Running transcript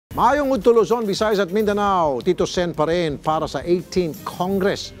Mayong udto Luzon, Visayas at Mindanao, Tito Sen pa rin para sa 18th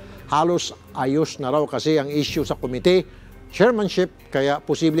Congress. Halos ayos na raw kasi ang issue sa komite, chairmanship, kaya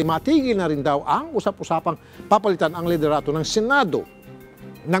posibleng matigil na rin daw ang usap-usapang papalitan ang liderato ng Senado.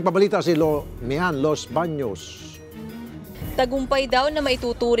 Nagpabalita si Mian Los Baños. Tagumpay daw na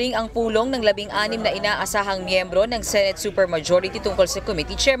maituturing ang pulong ng 16 na inaasahang miyembro ng Senate supermajority tungkol sa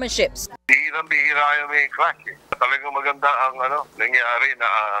committee chairmanships. Bihira yung may clash eh. Talagang maganda ang nangyari na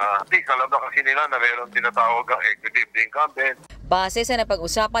alam na kasi nila na mayroong tinatawag ang executive incumbent. Base sa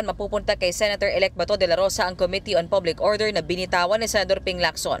napag-usapan, mapupunta kay Senator-elect Bato de la Rosa ang Committee on Public Order na binitawan ni Senador Ping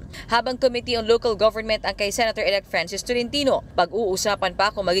Lacson, habang Committee on Local Government ang kay Senator-elect Francis Tolentino. Pag-uusapan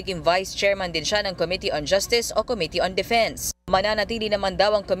pa kung magiging Vice Chairman din siya ng Committee on Justice o Committee on Defense. Mananatili naman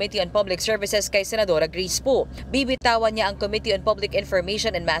daw ang Committee on Public Services kay Senadora Grace Poe. Bibitawan niya ang Committee on Public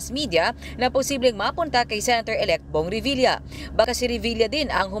Information and Mass Media na posibleng mapunta kay Senator-elect Bong Revilla. Baka si Revilla din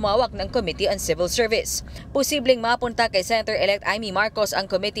ang humawak ng Committee on Civil Service. Posibleng mapunta kay Senator-elect Amy Marcos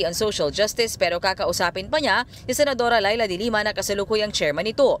ang Committee on Social Justice, pero kakausapin pa niya si Senadora Laila de Lima na kasalukuyang chairman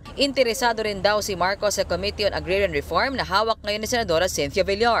nito. Interesado rin daw si Marcos sa Committee on Agrarian Reform na hawak ngayon ni Senadora Cynthia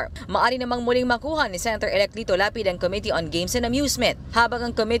Villar. Maari namang muling makuha ni Senator-elect Lito Lapid ang Committee on Games and Amusement, habang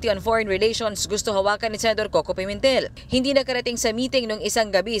ang Committee on Foreign Relations gusto hawakan ni Senador Coco Pimentel. Hindi nakarating sa meeting nung isang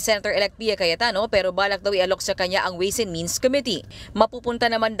gabi Senator-elect Pia Cayetano, pero balak daw ialok sa kanya ang Ways and Means Committee. Mapupunta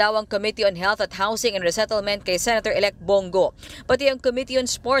naman daw ang Committee on Health at Housing and Resettlement kay Senator-elect Bongo. Pati ang Committee on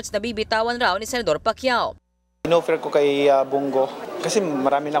Sports na bibitawan raw ni Senador Pacquiao. Inoffer ko kay Bongo kasi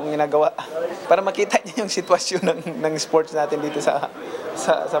marami na akong ginagawa para makita niya yung sitwasyon ng sports natin dito sa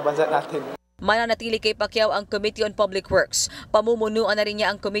bansa natin. Mananatili kay Pacquiao ang Committee on Public Works. Pamumunuan na rin niya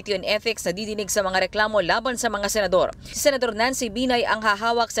ang Committee on Ethics na didinig sa mga reklamo laban sa mga senador. Si Senador Nancy Binay ang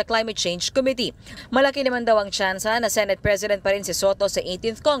hahawak sa Climate Change Committee. Malaki naman daw ang tsansa na Senate President pa rin si Soto sa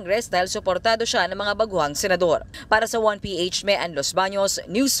 18th Congress dahil suportado siya ng mga baguhang senador. Para sa 1PH, Mian Los Baños,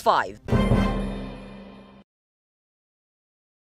 News 5.